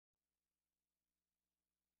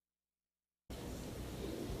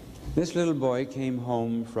This little boy came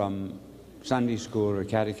home from Sunday school or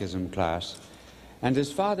catechism class, and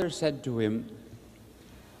his father said to him,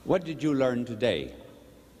 "What did you learn today?"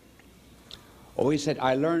 Oh, he said,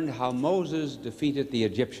 "I learned how Moses defeated the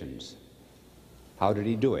Egyptians." How did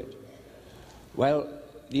he do it? Well,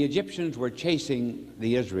 the Egyptians were chasing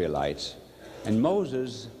the Israelites, and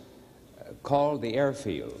Moses called the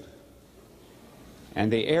airfield.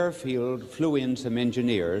 And the airfield flew in some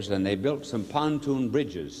engineers, and they built some pontoon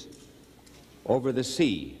bridges over the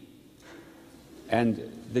sea. And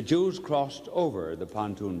the Jews crossed over the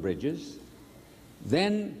pontoon bridges.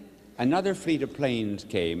 Then another fleet of planes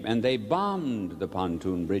came, and they bombed the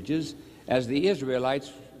pontoon bridges as the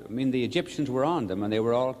Israelites, the Egyptians were on them, and they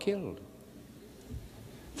were all killed.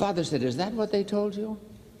 Father said, "Is that what they told you?"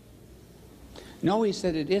 No, he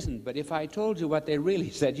said, "It isn't, but if I told you what they really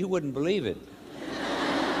said, you wouldn't believe it."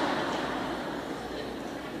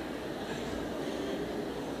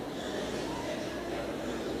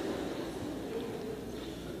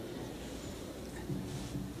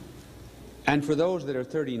 And for those that are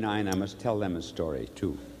 39, I must tell them a story,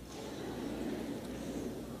 too.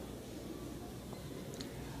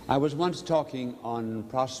 I was once talking on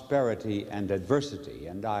prosperity and adversity,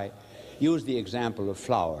 and I used the example of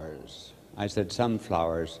flowers. I said some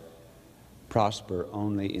flowers prosper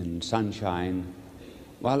only in sunshine,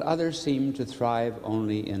 while others seem to thrive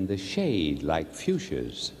only in the shade, like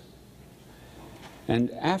fuchsias.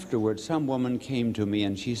 And afterwards, some woman came to me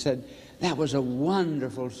and she said, "That was a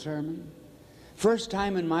wonderful sermon. First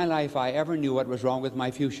time in my life I ever knew what was wrong with my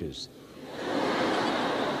fuchsias."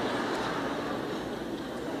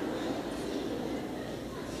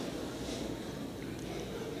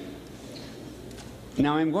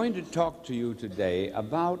 Now I'm going to talk to you today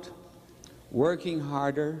about working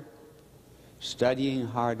harder, studying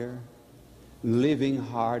harder, living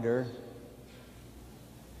harder,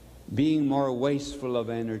 being more wasteful of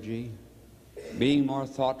energy, being more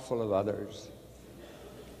thoughtful of others.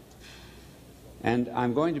 And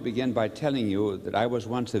I'm going to begin by telling you that I was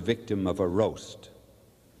once a victim of a roast.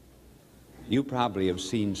 You probably have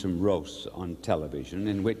seen some roasts on television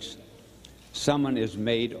in which someone is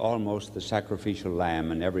made almost the sacrificial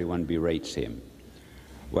lamb and everyone berates him.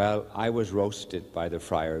 Well, I was roasted by the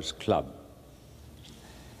Friars Club.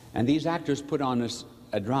 And these actors put on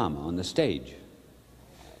a drama on the stage.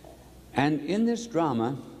 And in this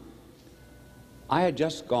drama, I had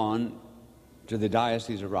just gone to the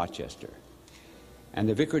Diocese of Rochester. And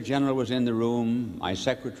the Vicar General was in the room, my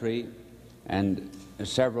secretary, and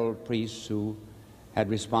several priests who had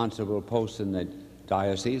responsible posts in the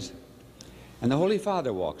diocese. And the Holy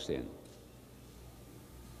Father walks in.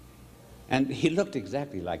 And he looked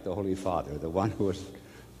exactly like the Holy Father, the one who was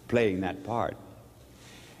playing that part.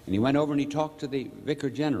 And he went over and he talked to the Vicar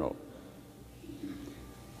General,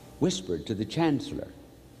 whispered to the Chancellor,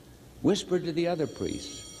 whispered to the other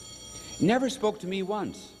priests, never spoke to me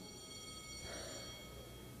once.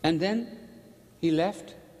 And then he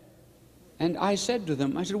left, and I said to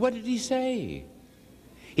them, I said, "What did he say?"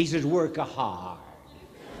 He says, "Work hard."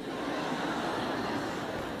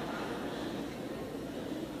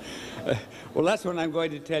 Well, that's what I'm going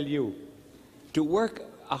to tell you, to work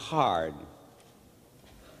hard.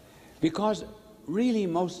 Because really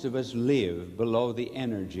most of us live below the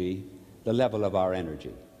level of our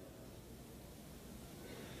energy.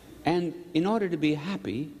 And in order to be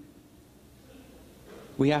happy,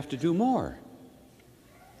 we have to do more.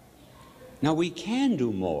 Now, we can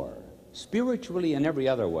do more, spiritually and every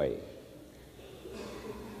other way,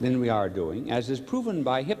 than we are doing, as is proven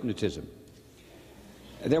by hypnotism.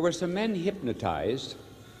 There were some men hypnotized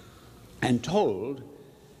and told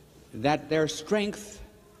that their strength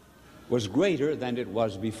was greater than it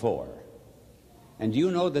was before. And do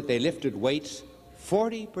you know that they lifted weights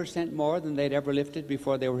 40% more than they'd ever lifted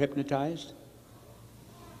before they were hypnotized?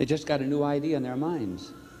 They just got a new idea in their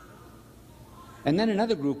minds. And then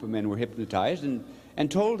another group of men were hypnotized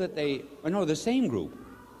and told that the same group.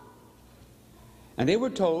 And they were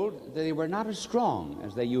told that they were not as strong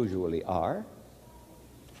as they usually are.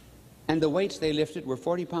 And the weights they lifted were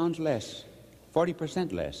 40 pounds less,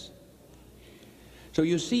 40% less. So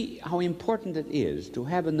you see how important it is to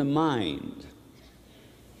have in the mind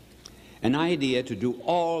an idea to do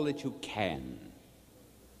all that you can,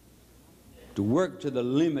 to work to the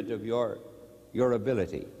limit of your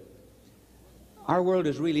ability. Our world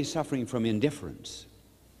is really suffering from indifference.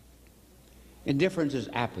 Indifference is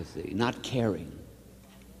apathy, not caring.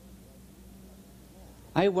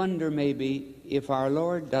 I wonder maybe if our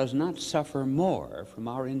Lord does not suffer more from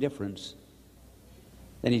our indifference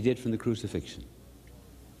than he did from the crucifixion.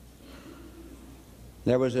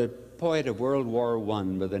 There was a poet of World War I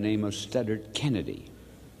by the name of Studdert Kennedy,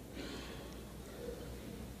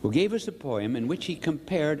 who gave us a poem in which he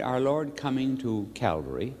compared our Lord coming to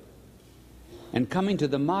Calvary and coming to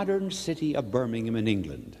the modern city of Birmingham in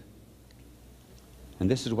England. And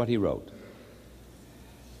this is what he wrote.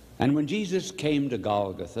 And when Jesus came to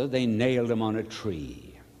Golgotha, they nailed him on a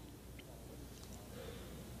tree.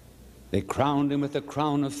 They crowned him with a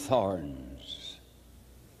crown of thorns.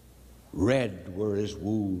 Red were his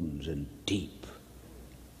wounds and deep.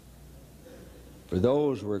 For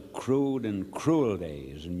those were crude and cruel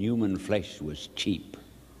days, and human flesh was cheap.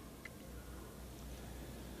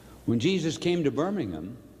 When Jesus came to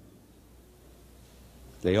Birmingham,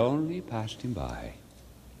 they only passed him by.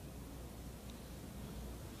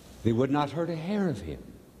 They would not hurt a hair of him.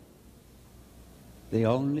 They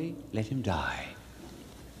only let him die.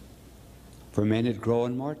 For men had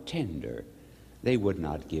grown more tender. They would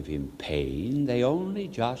not give him pain. They only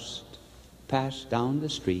just passed down the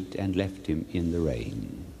street and left him in the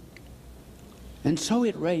rain. And so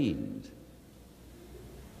it rained.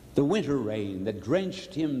 The winter rain that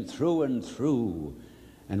drenched him through and through.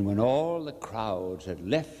 And when all the crowds had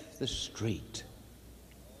left the street,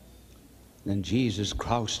 then Jesus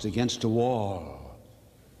crouched against a wall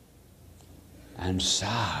and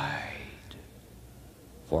sighed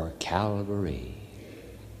for Calvary.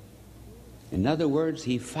 In other words,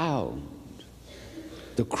 he found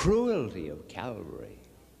the cruelty of Calvary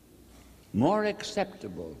more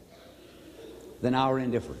acceptable than our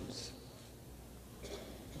indifference.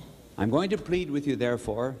 I'm going to plead with you,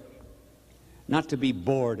 therefore, not to be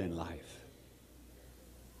bored in life.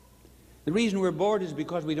 The reason we're bored is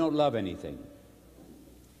because we don't love anything.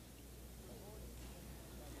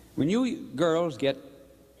 When you girls get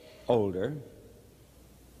older,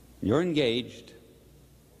 you're engaged,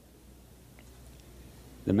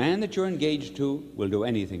 the man that you're engaged to will do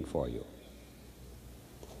anything for you.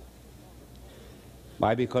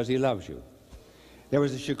 Why? Because he loves you. There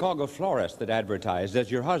was a Chicago florist that advertised,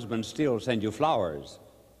 "Does your husband still send you flowers?"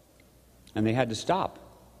 And they had to stop.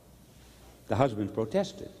 The husband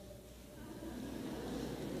protested.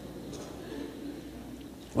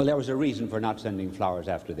 Well, there was a reason for not sending flowers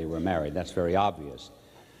after they were married. That's very obvious.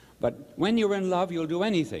 But when you're in love, you'll do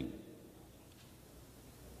anything.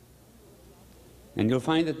 And you'll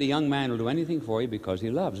find that the young man will do anything for you because he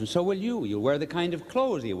loves. And so will you. You'll wear the kind of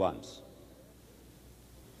clothes he wants.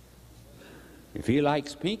 If he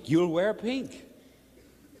likes pink, you'll wear pink.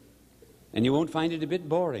 And you won't find it a bit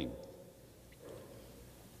boring.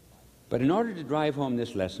 But in order to drive home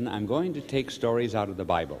this lesson, I'm going to take stories out of the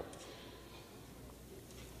Bible.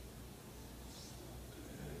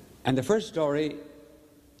 And the first story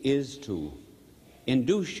is to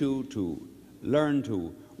induce you to learn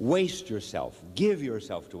to waste yourself, give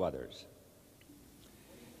yourself to others.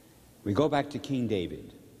 We go back to King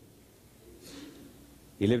David.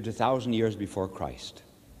 He lived 1,000 years before Christ.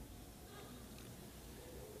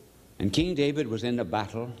 And King David was in a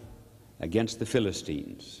battle against the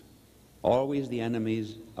Philistines, always the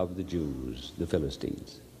enemies of the Jews, the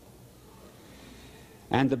Philistines.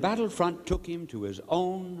 And the battlefront took him to his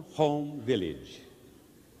own home village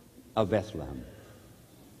of Bethlehem.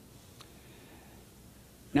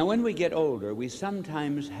 Now, when we get older, we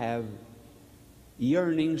sometimes have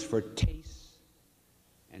yearnings for tastes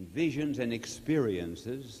and visions and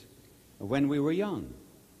experiences of when we were young.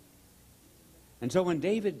 And so when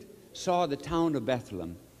David saw the town of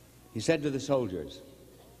Bethlehem, he said to the soldiers,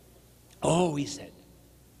 "Oh," he said,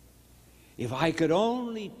 "if I could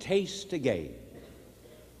only taste again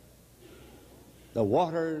the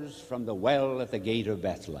waters from the well at the gate of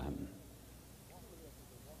Bethlehem."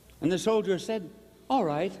 And the soldiers said, "All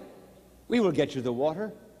right, we will get you the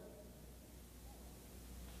water.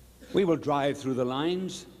 We will drive through the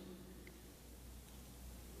lines."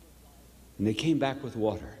 And they came back with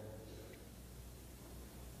water.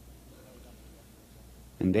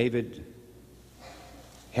 And David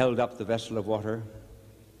held up the vessel of water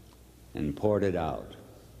and poured it out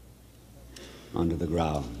onto the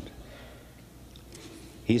ground.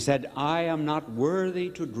 He said, "I am not worthy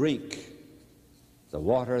to drink the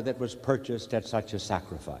water that was purchased at such a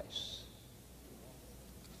sacrifice."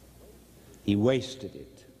 He wasted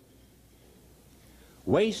it.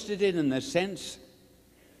 Wasted it in the sense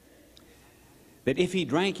that if he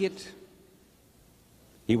drank it,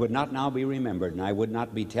 he would not now be remembered, and I would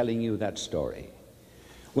not be telling you that story.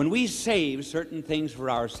 When we save certain things for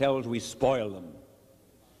ourselves, we spoil them.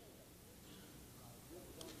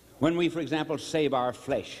 When we, for example, save our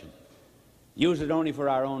flesh, use it only for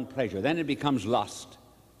our own pleasure, then it becomes lust.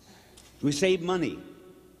 We save money,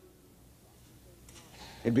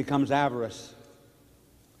 it becomes avarice.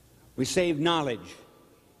 We save knowledge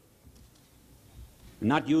and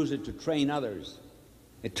not use it to train others.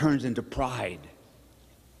 It turns into pride.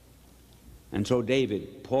 And so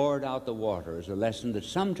David poured out the water as a lesson that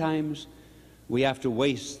sometimes we have to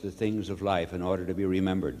waste the things of life in order to be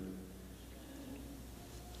remembered.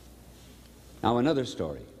 Now another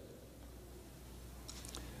story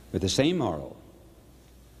with the same moral.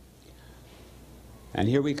 And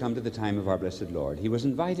here we come to the time of our blessed Lord. He was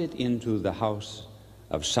invited into the house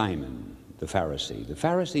of Simon the Pharisee. The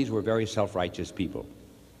Pharisees were very self-righteous people.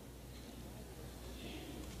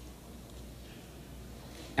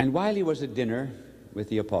 And while he was at dinner with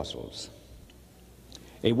the apostles,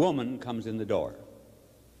 a woman comes in the door.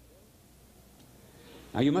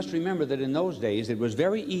 Now you must remember that in those days it was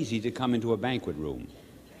very easy to come into a banquet room.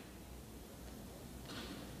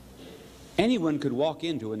 Anyone could walk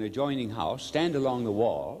into an adjoining house, stand along the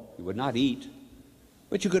wall. You would not eat,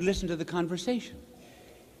 but you could listen to the conversation.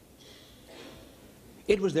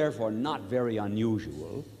 It was therefore not very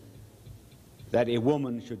unusual that a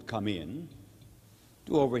woman should come in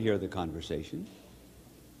to overhear the conversation.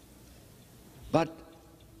 But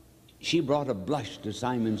she brought a blush to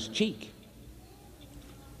Simon's cheek.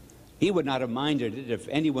 He would not have minded it if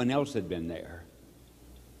anyone else had been there.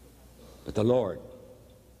 But the Lord,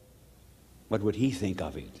 what would he think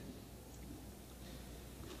of it?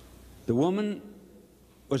 The woman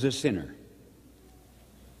was a sinner.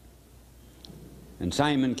 And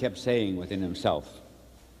Simon kept saying within himself,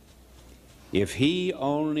 if he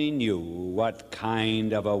only knew what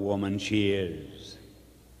kind of a woman she is.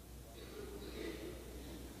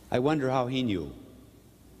 I wonder how he knew.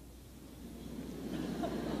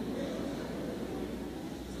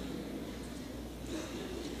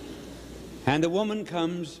 And the woman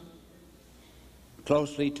comes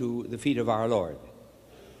closely to the feet of our Lord.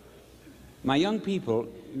 My young people,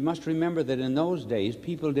 you must remember that in those days,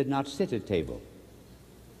 people did not sit at table.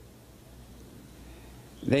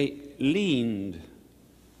 They leaned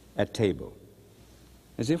at table,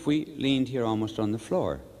 as if we leaned here almost on the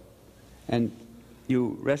floor. And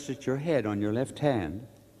you rested your head on your left hand,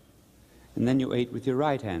 and then you ate with your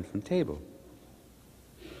right hand from table.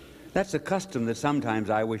 That's a custom that sometimes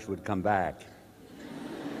I wish would come back.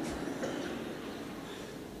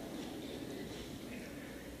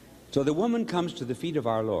 So the woman comes to the feet of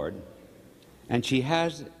our Lord, and she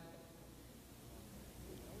has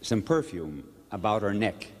some perfume about her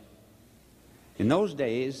neck. In those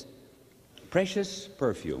days, precious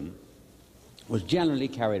perfume was generally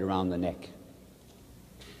carried around the neck.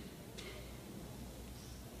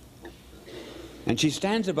 And she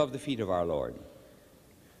stands above the feet of our Lord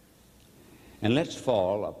and lets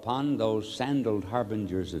fall upon those sandaled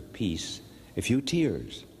harbingers of peace a few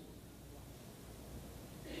tears,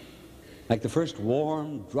 like the first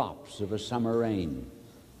warm drops of a summer rain.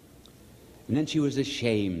 And then she was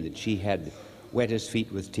ashamed that she had wet his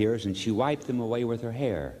feet with tears, and she wiped them away with her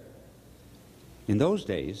hair. In those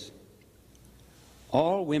days,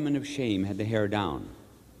 all women of shame had the hair down.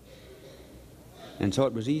 And so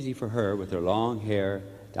it was easy for her, with her long hair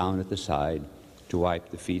down at the side, to wipe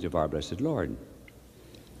the feet of our blessed Lord.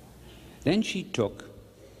 Then she took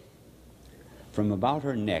from about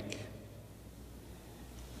her neck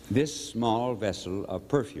this small vessel of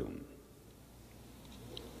perfume.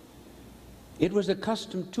 It was a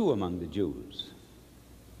custom too among the Jews,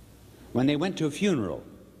 when they went to a funeral,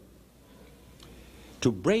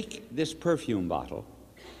 to break this perfume bottle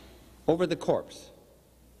over the corpse,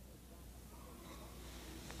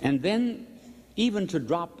 and then even to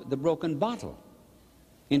drop the broken bottle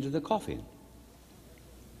into the coffin.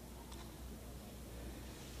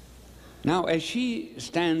 Now, as she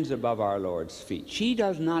stands above our Lord's feet, she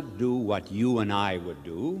does not do what you and I would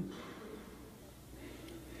do.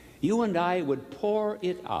 You and I would pour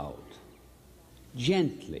it out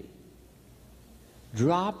gently,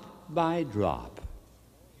 drop by drop,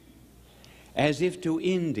 as if to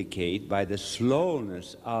indicate by the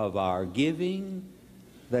slowness of our giving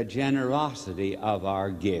the generosity of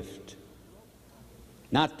our gift.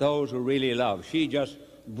 Not those who really love. She just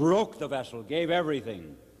broke the vessel, gave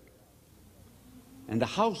everything. And the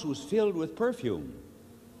house was filled with perfume,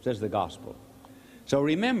 says the gospel. So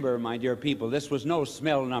remember, my dear people, this was no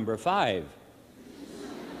smell number 5.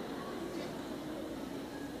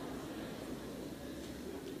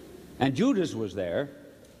 And Judas was there.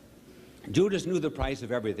 Judas knew the price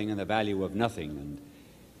of everything and the value of nothing. And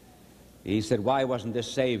he said, why wasn't this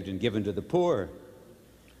saved and given to the poor?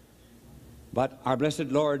 But our blessed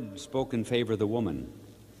Lord spoke in favor of the woman.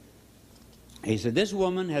 He said, this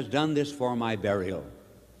woman has done this for my burial.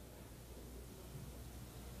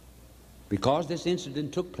 because this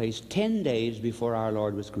incident took place 10 days before our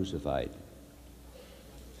Lord was crucified.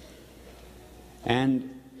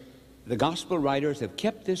 And the gospel writers have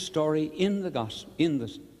kept this story in the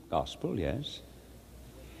gospel, yes,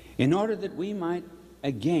 in order that we might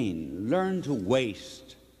again learn to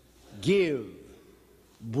waste, give,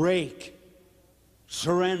 break,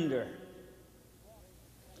 surrender.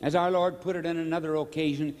 As our Lord put it in another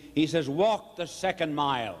occasion, he says, walk the second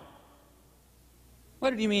mile. What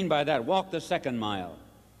did he mean by that, walk the second mile?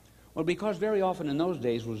 Well, because very often in those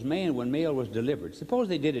days when mail was delivered, suppose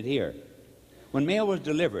they did it here. When mail was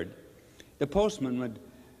delivered, the postman would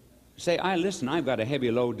say, listen, I've got a heavy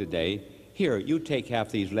load today. Here, you take half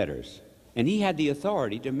these letters. And he had the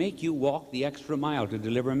authority to make you walk the extra mile to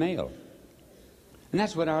deliver mail. And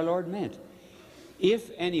that's what our Lord meant.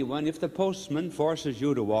 If the postman forces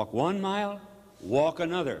you to walk 1 mile, walk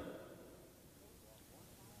another.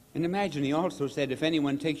 And imagine, he also said, if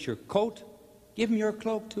anyone takes your coat, give him your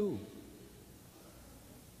cloak too.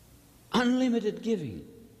 Unlimited giving.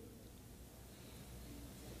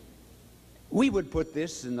 We would put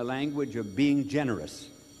this in the language of being generous.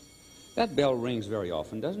 That bell rings very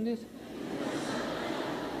often, doesn't it?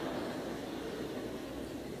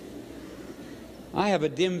 I have a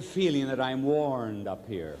dim feeling that I'm warned up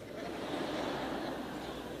here.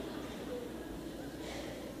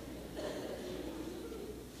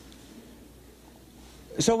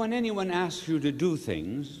 So when anyone asks you to do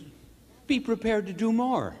things, be prepared to do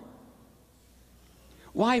more.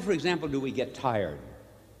 Why, for example, do we get tired?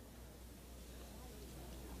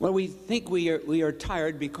 Well, we think we are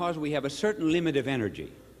tired because we have a certain limit of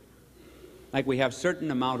energy, like we have a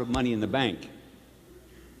certain amount of money in the bank.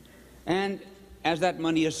 And as that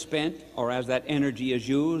money is spent, or as that energy is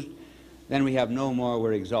used, then we have no more,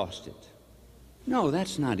 we're exhausted. No,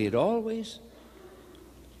 that's not it always.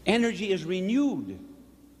 Energy is renewed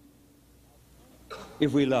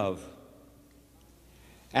if we love.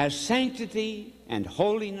 As sanctity and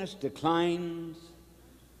holiness declines,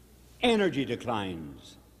 energy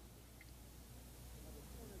declines.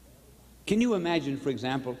 Can you imagine, for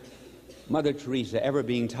example, Mother Teresa ever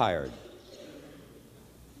being tired?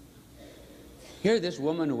 Here, this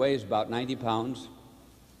woman who weighs about 90 pounds,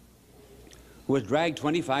 who has dragged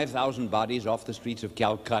 25,000 bodies off the streets of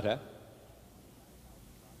Calcutta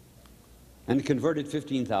and converted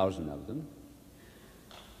 15,000 of them.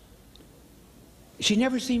 She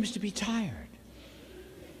never seems to be tired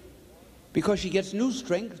because she gets new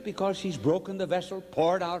strength, because she's broken the vessel,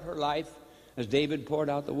 poured out her life as David poured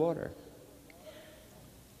out the water.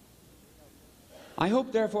 I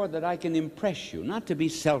hope, therefore, that I can impress you not to be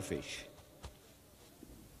selfish,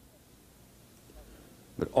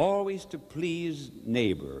 but always to please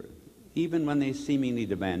neighbor, even when they seemingly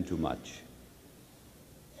demand too much.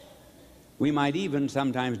 We might even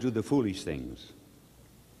sometimes do the foolish things.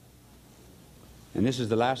 And this is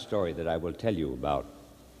the last story that I will tell you about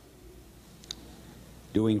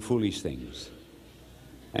doing foolish things.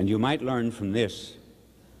 And you might learn from this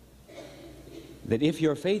that if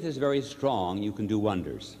your faith is very strong, you can do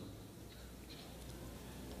wonders.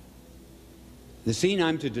 The scene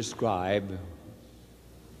I'm to describe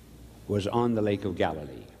was on the Lake of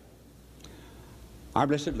Galilee. Our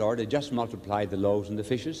blessed Lord had just multiplied the loaves and the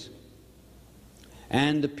fishes,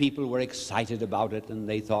 and the people were excited about it, and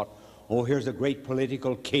they thought, oh, here's a great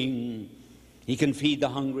political king. He can feed the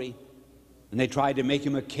hungry. And they tried to make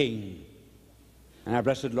him a king. And our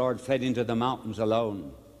blessed Lord fled into the mountains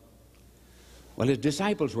alone. Well, his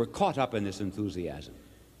disciples were caught up in this enthusiasm.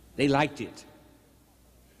 They liked it.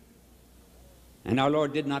 And our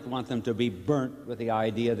Lord did not want them to be burnt with the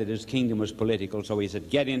idea that his kingdom was political, so he said,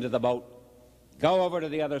 get into the boat. Go over to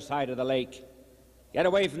the other side of the lake. Get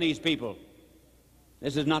away from these people.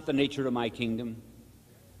 This is not the nature of my kingdom.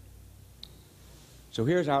 So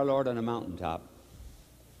here's our Lord on a mountaintop,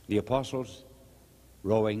 the apostles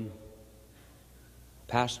rowing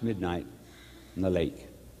past midnight in the lake.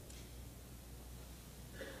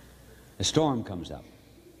 A storm comes up.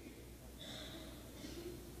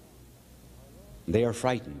 They are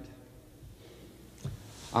frightened.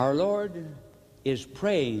 Our Lord is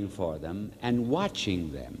praying for them and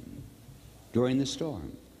watching them during the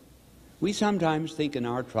storm. We sometimes think in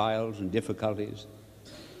our trials and difficulties,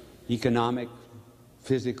 economic,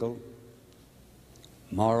 physical,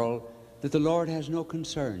 moral, that the Lord has no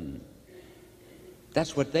concern.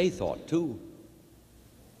 That's what they thought too.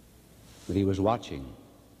 But he was watching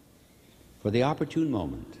for the opportune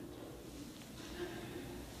moment.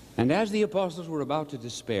 And as the apostles were about to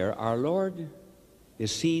despair, our Lord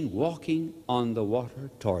is seen walking on the water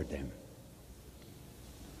toward them.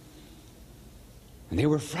 And they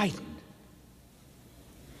were frightened.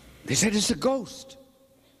 They said, it's a ghost.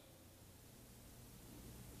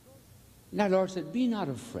 And our Lord said, be not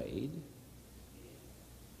afraid.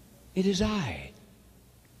 It is I.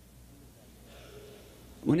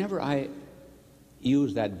 Whenever I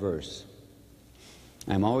use that verse,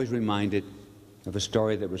 I'm always reminded of a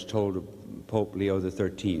story that was told of Pope Leo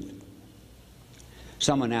XIII.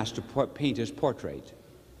 Someone asked to paint his portrait,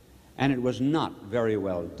 and it was not very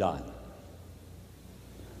well done.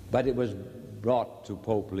 But it was brought to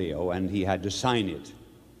Pope Leo, and he had to sign it.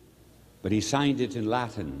 But he signed it in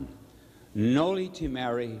Latin, Noli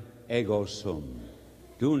timere ego sum.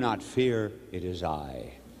 Do not fear, it is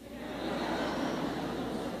I.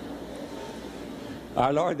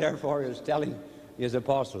 Our Lord, therefore, is telling his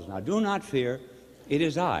apostles, now do not fear, it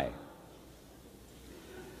is I.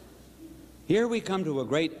 Here we come to a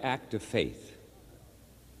great act of faith.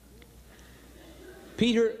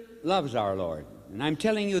 Peter loves our Lord, and I'm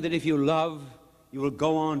telling you that if you love, you will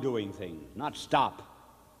go on doing things, not stop.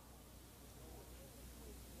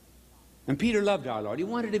 And Peter loved our Lord. He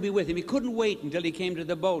wanted to be with him. He couldn't wait until he came to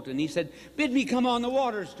the boat, and he said, bid me come on the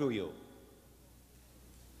waters to you.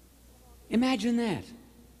 Imagine that.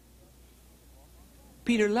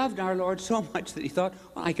 Peter loved our Lord so much that he thought,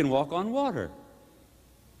 well, I can walk on water.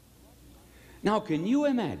 Now, can you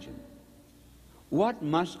imagine what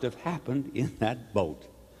must have happened in that boat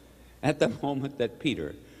at the moment that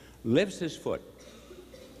Peter lifts his foot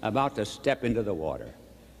about to step into the water?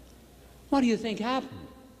 What do you think happened?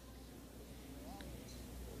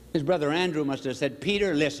 His brother Andrew must have said,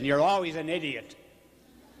 Peter, listen, you're always an idiot.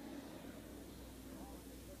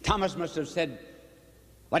 Thomas must have said,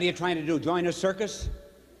 what are you trying to do, join a circus?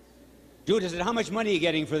 Judas said, how much money are you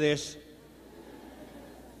getting for this?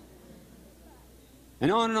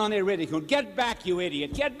 And on they ridiculed, get back, you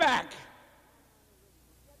idiot, get back.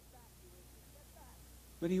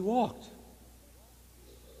 But he walked.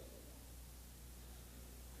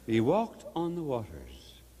 He walked on the waters.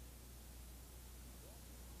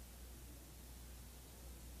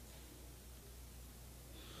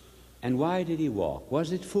 And why did he walk?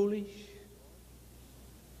 Was it foolish?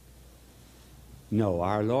 No,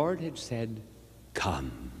 our Lord had said,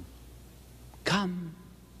 come, come.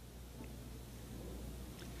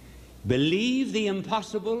 Believe the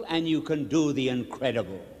impossible and you can do the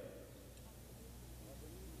incredible.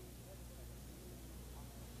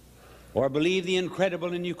 Or believe the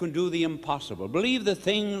incredible and you can do the impossible. Believe the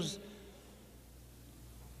things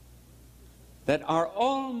that are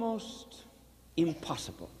almost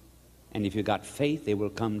impossible. And if you got faith, they will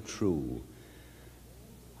come true.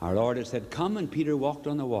 Our Lord had said, come, and Peter walked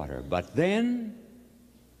on the water. But then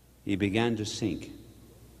he began to sink.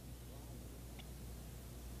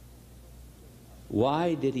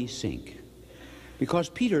 Why did he sink? Because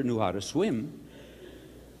Peter knew how to swim.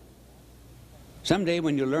 Someday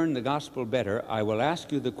when you learn the gospel better, I will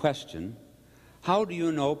ask you the question, how do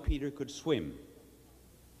you know Peter could swim?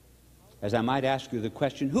 As I might ask you the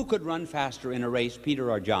question, who could run faster in a race,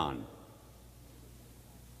 Peter or John?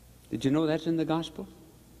 Did you know that's in the gospel?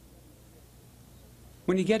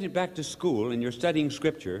 When you get it back to school and you're studying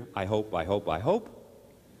scripture, I hope,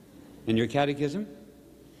 in your catechism,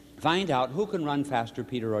 find out who can run faster,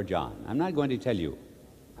 Peter or John. I'm not going to tell you,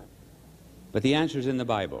 but the answer's in the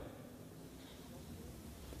Bible.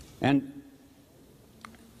 And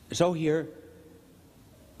so here,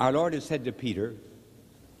 our Lord has said to Peter,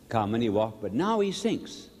 come, and he walked, but now he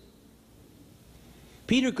sinks.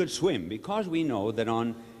 Peter could swim because we know that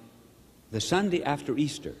on the Sunday after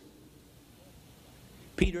Easter,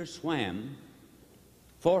 Peter swam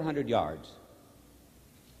 400 yards.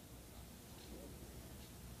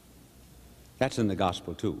 That's in the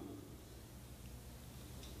gospel too.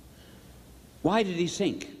 Why did he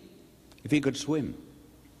sink if he could swim?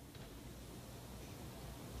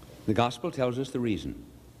 The gospel tells us the reason.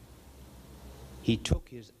 He took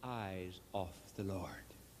his eyes off the Lord.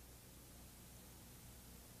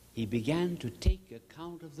 He began to take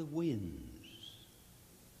account of the winds.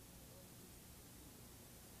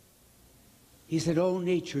 He said, oh,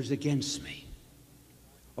 nature's against me.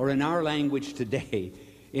 Or in our language today,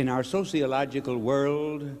 in our sociological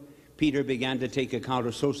world, Peter began to take account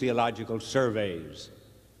of sociological surveys.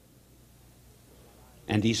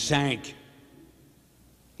 And he sank.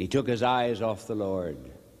 He took his eyes off the Lord.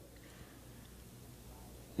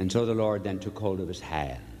 And so the Lord then took hold of his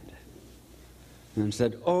hand and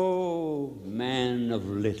said, oh, man of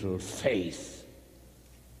little faith,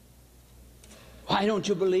 why don't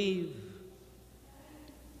you believe?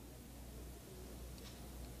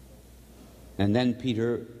 And then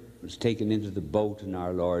Peter was taken into the boat, and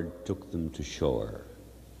our Lord took them to shore.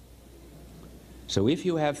 So if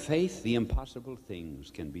you have faith, the impossible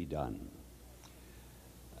things can be done.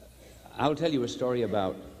 I'll tell you a story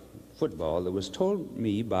about football that was told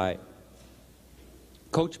me by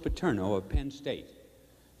Coach Paterno of Penn State.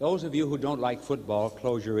 Those of you who don't like football,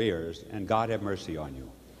 close your ears, and God have mercy on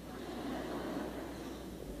you.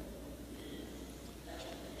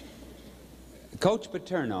 Coach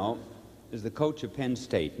Paterno is the coach of Penn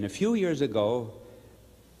State, and a few years ago,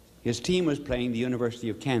 his team was playing the University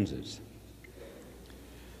of Kansas.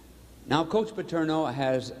 Now, Coach Paterno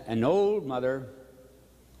has an old mother,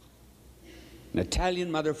 an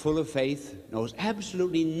Italian mother full of faith, knows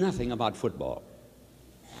absolutely nothing about football.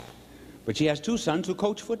 But she has two sons who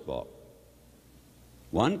coach football.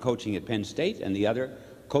 One coaching at Penn State and the other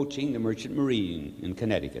coaching the Merchant Marine in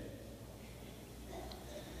Connecticut.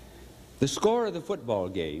 The score of the football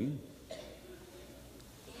game,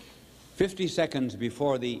 50 seconds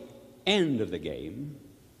before the end of the game,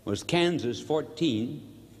 was Kansas 14,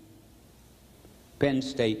 Penn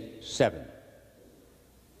State 7.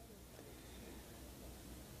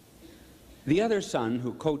 The other son,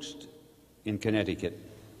 who coached in Connecticut,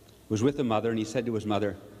 was with the mother, and he said to his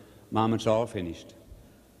mother, "Mom, it's all finished.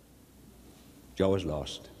 Joe is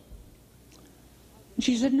lost." And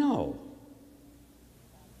she said, "No.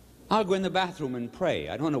 I'll go in the bathroom and pray."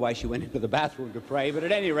 I don't know why she went into the bathroom to pray, but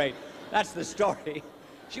at any rate, that's the story.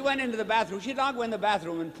 She went into the bathroom. She said, "I'll go in the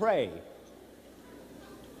bathroom and pray."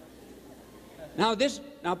 Now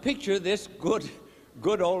picture this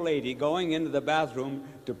good old lady going into the bathroom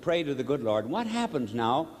to pray to the good Lord. What happens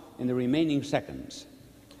now in the remaining seconds?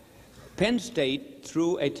 Penn State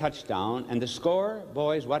threw a touchdown, and the score,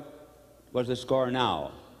 boys, what was the score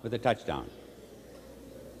now with the touchdown?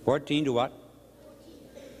 14 to what?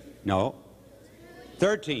 No.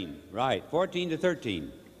 13, right, 14 to 13.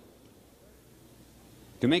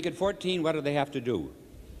 To make it 14, what do they have to do?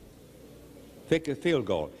 Pick a field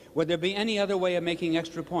goal. Would there be any other way of making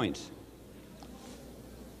extra points?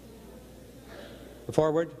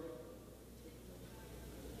 Forward?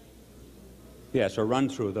 Yes, or run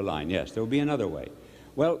through the line. Yes, there will be another way.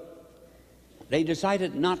 Well, they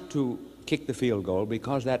decided not to kick the field goal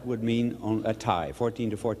because that would mean a tie, 14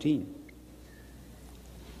 to 14.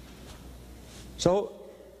 So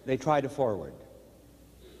they tried a forward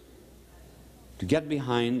to get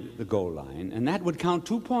behind the goal line, and that would count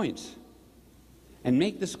 2 points and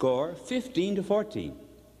make the score 15 to 14.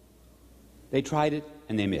 They tried it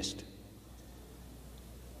and they missed.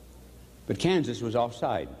 But Kansas was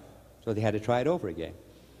offside, so they had to try it over again.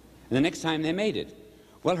 And the next time they made it,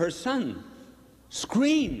 well, her son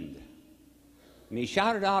screamed, and he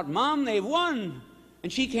shouted out, "Mom, they've won!"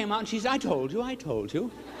 And she came out and she said, "I told you, I told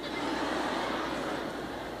you."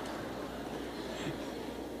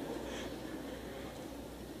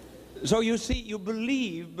 So you see, you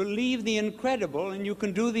believe the incredible, and you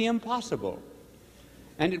can do the impossible.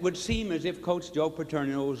 And it would seem as if Coach Joe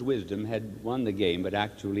Paterno's wisdom had won the game, but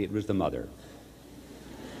actually it was the mother.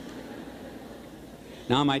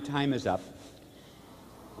 Now my time is up.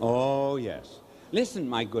 Oh, yes. Listen,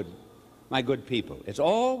 my good people, it's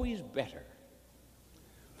always better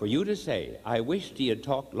for you to say, "I wished he had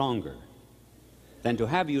talked longer," than to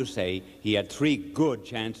have you say, "He had 3 good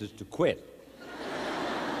chances to quit."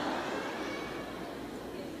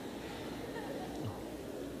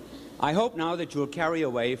 I hope now that you'll carry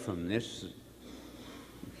away from this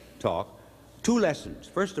talk 2 lessons.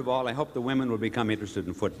 First of all, I hope the women will become interested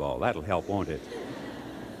in football. That'll help, won't it?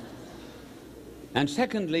 And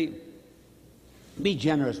secondly, be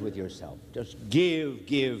generous with yourself. Just give,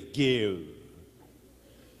 give, give.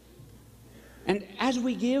 And as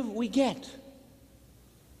we give, we get.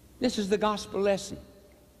 This is the gospel lesson.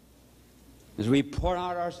 As we pour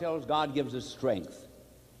out ourselves, God gives us strength.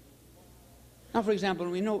 Now, for example,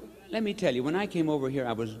 let me tell you, when I came over here,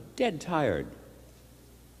 I was dead tired.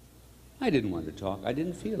 I didn't want to talk. I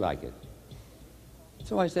didn't feel like it.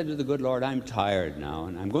 So I said to the good Lord, "I'm tired now,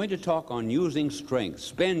 and I'm going to talk on using strength.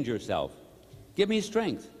 Spend yourself. Give me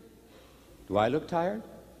strength." Do I look tired?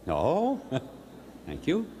 No. Thank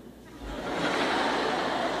you.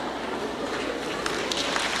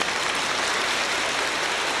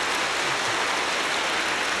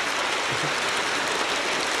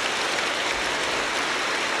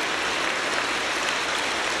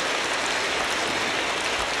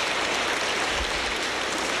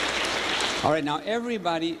 All right, now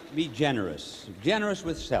everybody be generous. Generous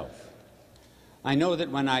with self. I know that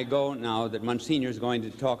when I go now that Monsignor is going to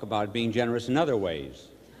talk about being generous in other ways.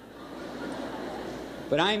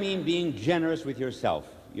 But I mean being generous with yourself.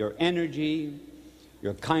 Your energy,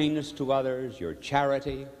 your kindness to others, your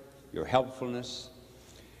charity, your helpfulness.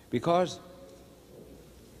 Because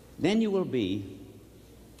then you will be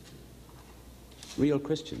real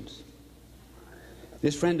Christians.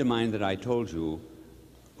 This friend of mine that I told you,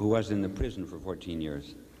 who was in the prison for 14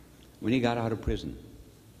 years, when he got out of prison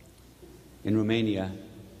in Romania,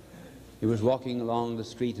 he was walking along the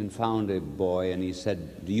street and found a boy, and he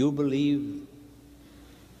said, "Do you believe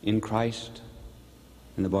in Christ?"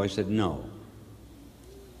 And the boy said, "No."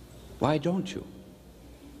 "Why don't you?"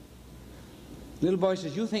 The little boy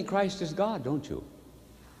says, "You think Christ is God, don't you?"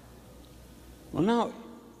 Well, now,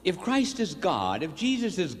 if Christ is God, if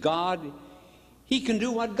Jesus is God, he can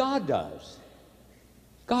do what God does.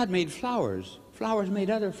 God made flowers. Flowers made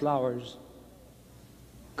other flowers.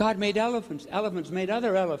 God made elephants. Elephants made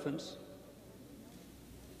other elephants.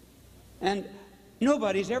 And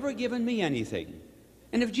nobody's ever given me anything.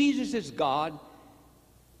 And if Jesus is God,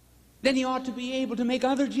 then he ought to be able to make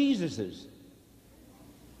other Jesuses.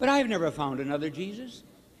 But I've never found another Jesus.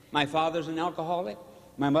 My father's an alcoholic.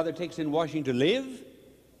 My mother takes in washing to live.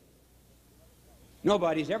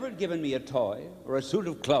 Nobody's ever given me a toy or a suit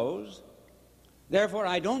of clothes. Therefore,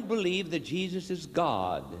 I don't believe that Jesus is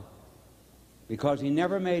God, because he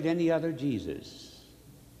never made any other Jesus.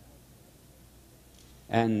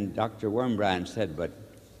 And Dr. Wormbrand said, "But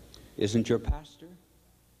isn't your pastor?"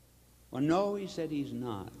 Well, no, he said, he's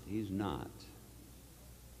not. He's not.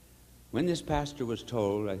 When this pastor was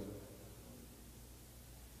told,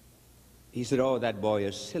 he said, "Oh, that boy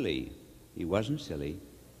is silly." He wasn't silly.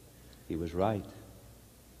 He was right.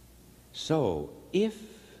 So, if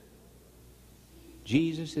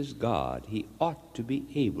Jesus is God, he ought to be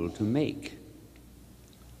able to make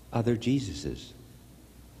other Jesuses.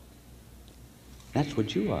 That's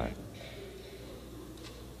what you are.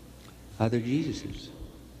 Other Jesuses.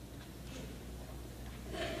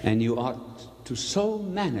 And you ought to so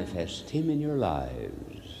manifest him in your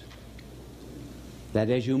lives that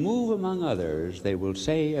as you move among others, they will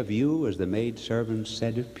say of you, as the maidservant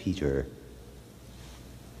said of Peter,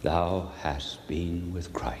 "Thou hast been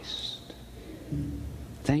with Christ."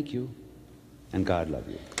 Thank you, and God love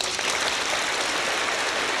you.